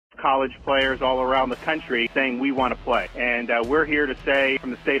college players all around the country saying we want to play. And we're here to say from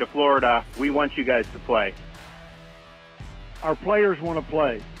the state of Florida, we want you guys to play. Our players want to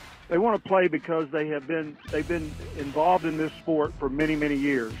play. They want to play because they've been involved in this sport for many, many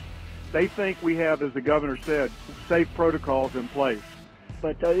years. They think we have, as the governor said, safe protocols in place.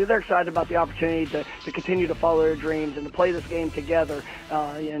 But they're excited about the opportunity to continue to follow their dreams and to play this game together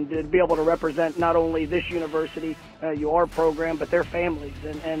and to be able to represent not only this university, your program, but their families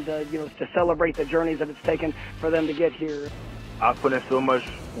and to celebrate the journeys that it's taken for them to get here. I put in so much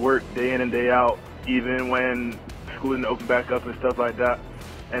work day in and day out, even when school didn't open back up and stuff like that.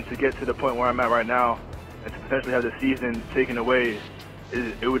 And to get to the point where I'm at right now and to potentially have the season taken away,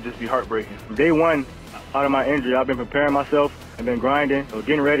 it would just be heartbreaking. From day one, out of my injury, I've been preparing myself and been grinding,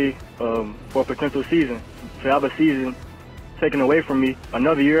 getting ready for a potential season. To have a season taken away from me,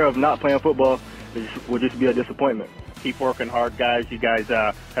 another year of not playing football would just be a disappointment. Keep working hard, guys. You guys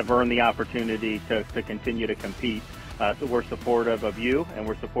have earned the opportunity to continue to compete. So we're supportive of you, and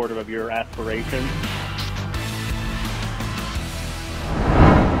we're supportive of your aspirations.